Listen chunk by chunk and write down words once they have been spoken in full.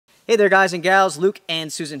Hey there guys and gals, Luke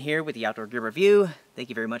and Susan here with the Outdoor Gear Review. Thank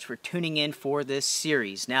you very much for tuning in for this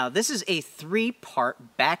series. Now this is a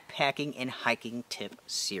 3-part backpacking and hiking tip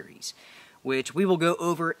series, which we will go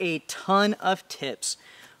over a ton of tips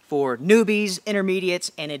for newbies, intermediates,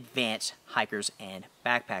 and advanced hikers and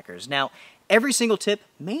backpackers. Now every single tip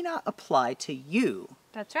may not apply to you.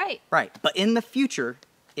 That's right. Right, but in the future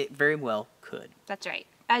it very well could. That's right.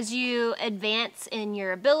 As you advance in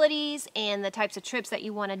your abilities and the types of trips that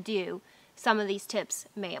you want to do, some of these tips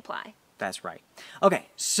may apply. That's right. Okay,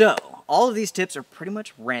 so all of these tips are pretty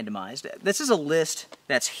much randomized. This is a list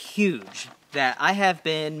that's huge that I have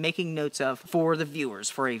been making notes of for the viewers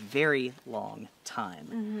for a very long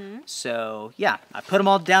time. So yeah, I put them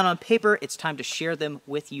all down on paper. It's time to share them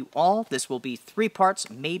with you all. This will be 3 parts,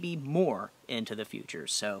 maybe more into the future.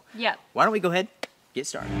 So Yep. why don't we go ahead, get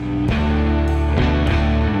started.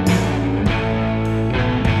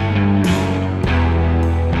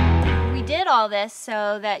 All this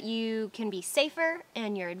so that you can be safer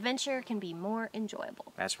and your adventure can be more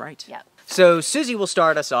enjoyable. That's right. Yep. So Susie will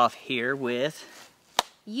start us off here with...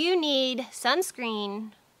 You need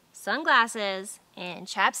sunscreen, sunglasses, and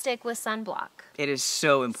chapstick with sunblock. It is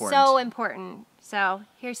so important. So important. So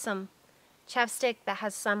here's some chapstick that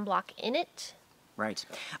has sunblock in it. Right.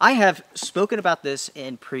 I have spoken about this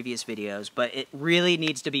in previous videos, but it really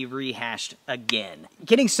needs to be rehashed again.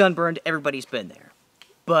 Getting sunburned, everybody's been there.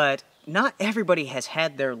 But not everybody has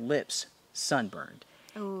had their lips sunburned.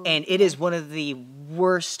 Ooh, and it is one of the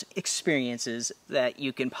worst experiences that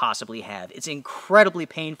you can possibly have. It's incredibly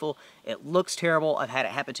painful. It looks terrible. I've had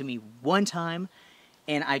it happen to me one time,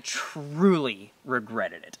 and I truly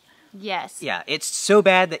regretted it. Yes. Yeah, it's so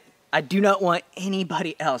bad that I do not want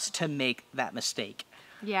anybody else to make that mistake.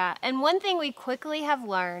 Yeah, and one thing we quickly have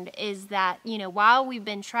learned is that, while we've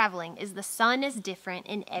been traveling, is the sun is different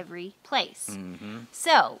in every place.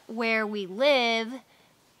 So, where we live,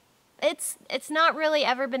 it's not really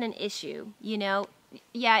ever been an issue, Yeah,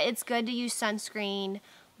 it's good to use sunscreen,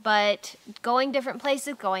 but going different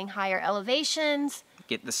places, going higher elevations...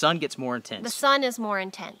 The sun gets more intense. The sun is more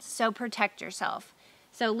intense, so protect yourself.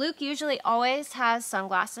 So Luke usually always has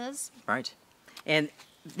sunglasses. Right. And...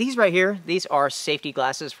 these right here, these are safety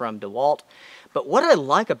glasses from DeWalt. But what I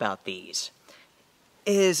like about these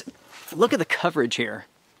is, look at the coverage here.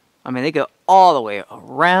 I mean, they go all the way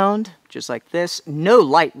around, just like this. No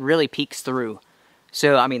light really peeks through.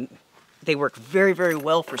 So, I mean, they work very, very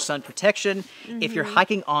well for sun protection. If you're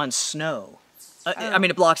hiking on snow, I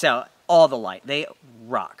mean, it blocks out all the light. They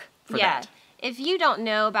rock for that. If you don't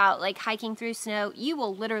know about hiking through snow, you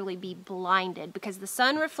will literally be blinded because the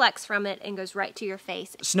sun reflects from it and goes right to your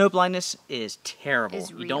face. Snow blindness is terrible.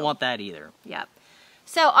 Is real. You don't want that either. Yep.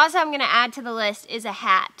 So also I'm going to add to the list is a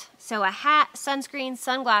hat. So a hat, sunscreen,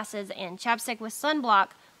 sunglasses, and chapstick with sunblock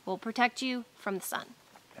will protect you from the sun.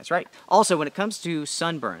 That's right. Also, when it comes to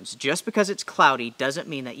sunburns, just because it's cloudy doesn't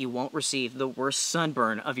mean that you won't receive the worst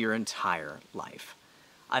sunburn of your entire life.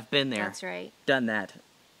 I've been there. That's right. Done that.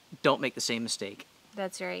 Don't make the same mistake.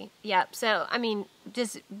 That's right. Yep. So, I mean,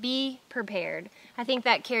 just be prepared. I think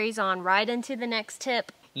that carries on right into the next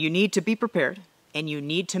tip. You need to be prepared, and you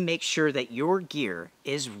need to make sure that your gear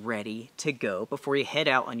is ready to go before you head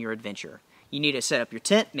out on your adventure. You need to set up your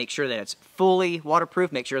tent, make sure that it's fully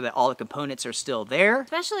waterproof, make sure that all the components are still there.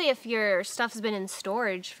 Especially if your stuff's been in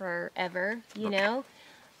storage forever, you know?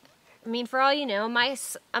 I mean, for all you know,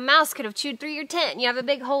 a mouse could have chewed through your tent and you have a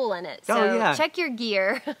big hole in it. So yeah. Check your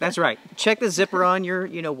gear. That's right. Check the zipper on your,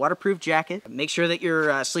 waterproof jacket. Make sure that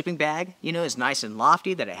your sleeping bag, is nice and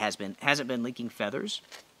lofty, that it hasn't been leaking feathers,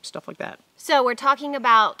 stuff like that. So we're talking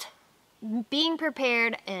about being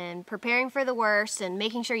prepared and preparing for the worst and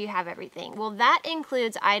making sure you have everything. Well, that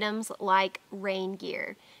includes items like rain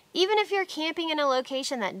gear. Even if you're camping in a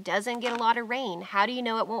location that doesn't get a lot of rain, how do you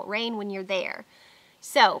know it won't rain when you're there?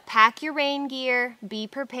 So, pack your rain gear, be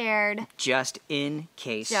prepared. Just in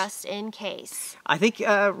case. Just in case. I think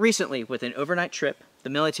recently, with an overnight trip, the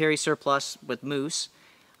military surplus with Moose,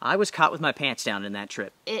 I was caught with my pants down in that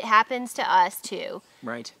trip. It happens to us, too.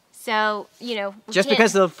 Right. So, just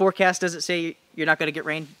because the forecast doesn't say you're not going to get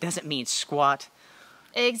rain, doesn't mean squat.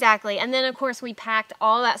 Exactly. And then, of course, we packed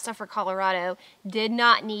all that stuff for Colorado. Did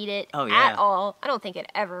not need it at all. I don't think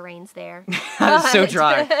it ever rains there. It's so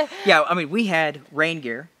dry. Yeah, I mean, we had rain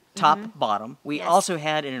gear, top, bottom. We also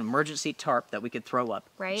had an emergency tarp that we could throw up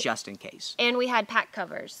just in case. And we had pack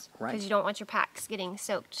covers. Right. Because you don't want your packs getting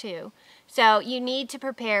soaked, too. So you need to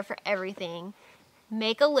prepare for everything.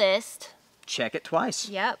 Make a list. Check it twice.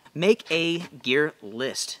 Yep. Make a gear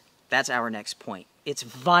list. That's our next point. It's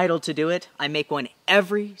vital to do it. I make one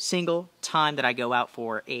every single time that I go out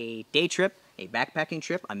for a day trip a backpacking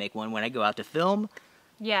trip. I make one when I go out to film.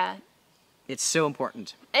 Yeah. It's so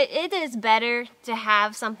important. It is better to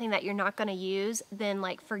have something that you're not going to use than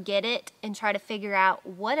like forget it and try to figure out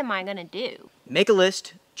what am I going to do. Make a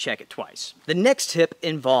list, check it twice. The next tip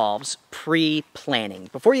involves pre-planning.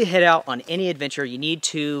 Before you head out on any adventure, you need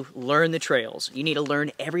to learn the trails. You need to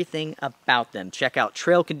learn everything about them. Check out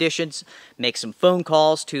trail conditions, make some phone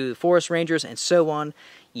calls to forest rangers, and so on.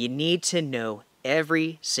 You need to know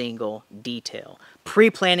every single detail.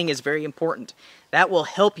 Pre-planning is very important. That will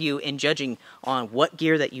help you in judging on what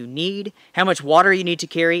gear that you need, how much water you need to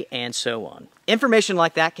carry, and so on. Information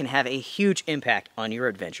like that can have a huge impact on your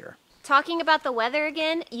adventure. Talking about the weather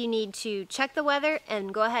again, you need to check the weather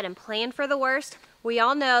and go ahead and plan for the worst. We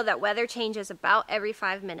all know that weather changes about every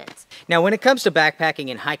 5 minutes. Now, when it comes to backpacking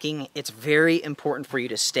and hiking, it's very important for you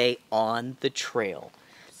to stay on the trail.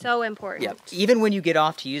 So important. Yep. Even when you get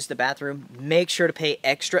off to use the bathroom, make sure to pay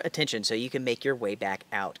extra attention so you can make your way back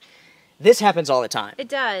out. This happens all the time. It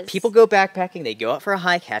does. People go backpacking, they go out for a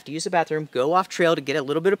hike, have to use the bathroom, go off trail to get a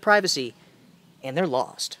little bit of privacy, and they're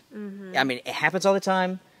lost. I mean, it happens all the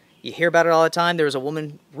time. You hear about it all the time. There was a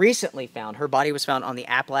woman recently found, her body was found on the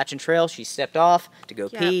Appalachian Trail. She stepped off to go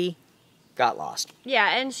pee, got lost.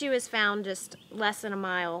 Yeah, and she was found just less than a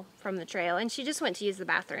mile from the trail, and she just went to use the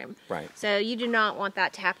bathroom. Right. So you do not want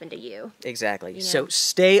that to happen to you. Exactly. You know? So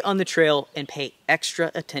stay on the trail and pay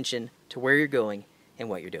extra attention to where you're going and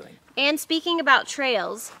what you're doing. And speaking about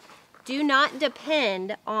trails, do not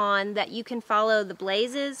depend on that you can follow the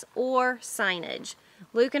blazes or signage.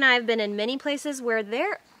 Luke and I have been in many places where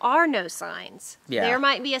there are no signs. Yeah. There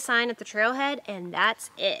might be a sign at the trailhead, and that's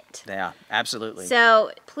it. Yeah, absolutely.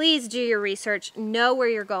 So please do your research, know where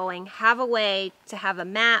you're going, have a way to have a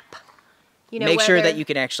map. You know, make sure that you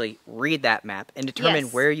can actually read that map and determine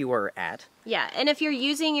Yes. where you are at. Yeah, and if you're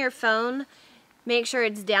using your phone, make sure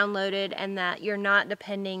it's downloaded and that you're not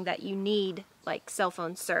depending that you need like cell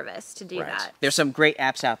phone service to do that. There's some great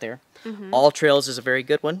apps out there. All Trails is a very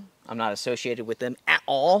good one. I'm not associated with them at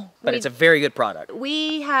all, but it's a very good product.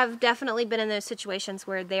 We have definitely been in those situations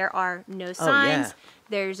where there are no signs. yeah.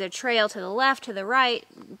 There's a trail to the left, to the right,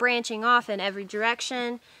 branching off in every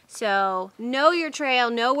direction. So know your trail,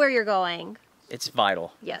 know where you're going. It's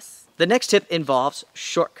vital. Yes. The next tip involves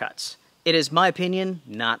shortcuts. It is my opinion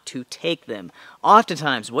not to take them.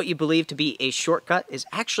 Oftentimes, what you believe to be a shortcut is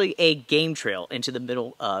actually a game trail into the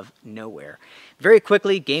middle of nowhere. Very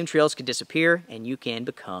quickly, game trails can disappear and you can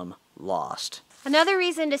become lost. Another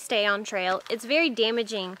reason to stay on trail, it's very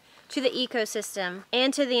damaging to the ecosystem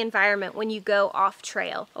and to the environment when you go off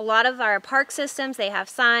trail. A lot of our park systems, they have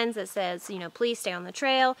signs that says, you know, please stay on the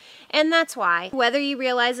trail, and that's why, whether you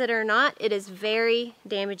realize it or not, it is very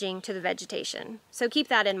damaging to the vegetation. So keep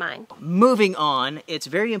that in mind. Moving on, it's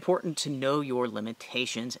very important to know your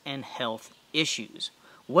limitations and health issues.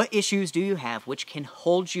 What issues do you have which can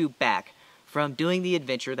hold you back from doing the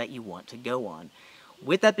adventure that you want to go on?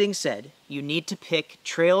 With that being said, you need to pick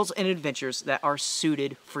trails and adventures that are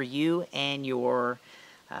suited for you and your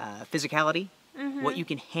physicality, what you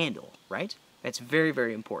can handle, right? That's very,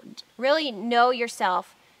 very important. Really know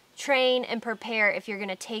yourself, train and prepare if you're going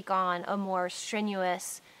to take on a more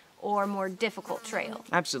strenuous or more difficult trail.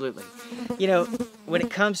 Absolutely. You know, when it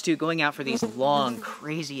comes to going out for these long,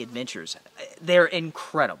 crazy adventures, they're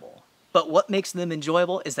incredible. But what makes them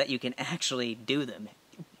enjoyable is that you can actually do them.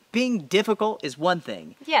 Being difficult is one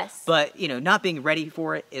thing. Yes. But, you know, not being ready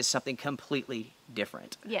for it is something completely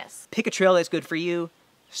different. Yes. Pick a trail that's good for you,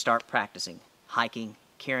 start practicing, hiking,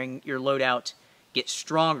 carrying your load out, get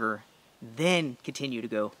stronger, then continue to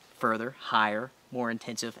go further, higher, more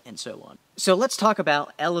intensive, and so on. So let's talk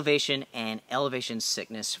about elevation and elevation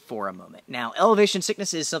sickness for a moment. Now, elevation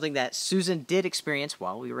sickness is something that Susan did experience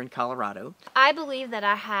while we were in Colorado. I believe that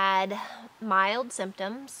I had mild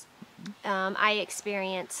symptoms. I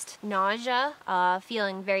experienced nausea,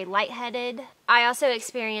 feeling very lightheaded. I also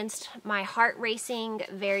experienced my heart racing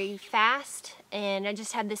very fast, and I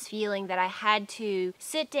just had this feeling that I had to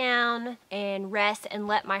sit down and rest and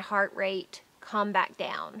let my heart rate come back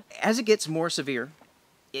down. As it gets more severe,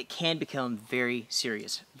 it can become very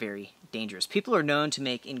serious, very dangerous. People are known to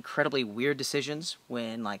make incredibly weird decisions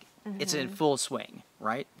when, like, it's in full swing,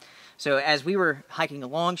 right? So as we were hiking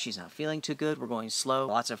along, she's not feeling too good. We're going slow,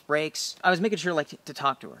 lots of breaks. I was making sure to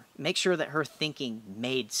talk to her, make sure that her thinking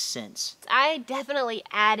made sense. I definitely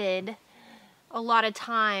added a lot of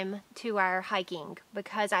time to our hiking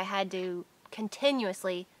because I had to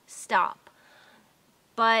continuously stop.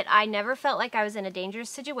 but I never felt like I was in a dangerous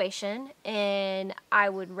situation, and I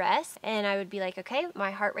would rest and I would be like, okay,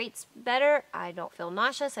 my heart rate's better, I don't feel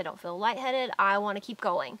nauseous, I don't feel lightheaded, I want to keep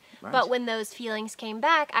going. Right. But when those feelings came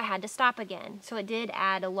back, I had to stop again. So it did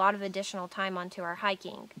add a lot of additional time onto our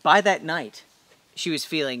hiking. By that night, she was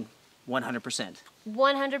feeling 100%.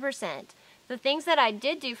 100%. The things that I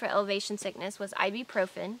did do for elevation sickness was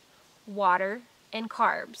ibuprofen, water, and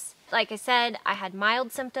carbs. Like I said, I had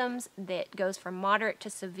mild symptoms that goes from moderate to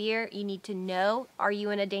severe. You need to know, are you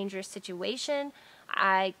in a dangerous situation?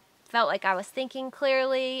 I felt like I was thinking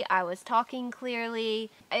clearly, I was talking clearly.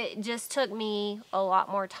 It just took me a lot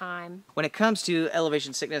more time. When it comes to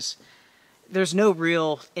elevation sickness, there's no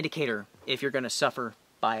real indicator if you're going to suffer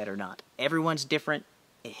by it or not. Everyone's different.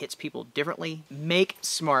 It hits people differently. Make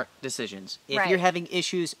smart decisions. If Right. you're having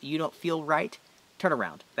issues, you don't feel right, turn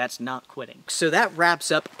around. That's not quitting. So that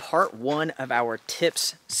wraps up part 1 of our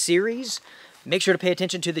tips series. Make sure to pay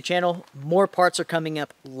attention to the channel. More parts are coming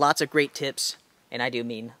up. Lots of great tips. And I do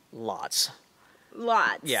mean lots.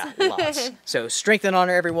 Lots. Yeah, lots. So strength and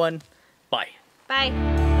honor, everyone. Bye.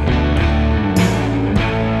 Bye.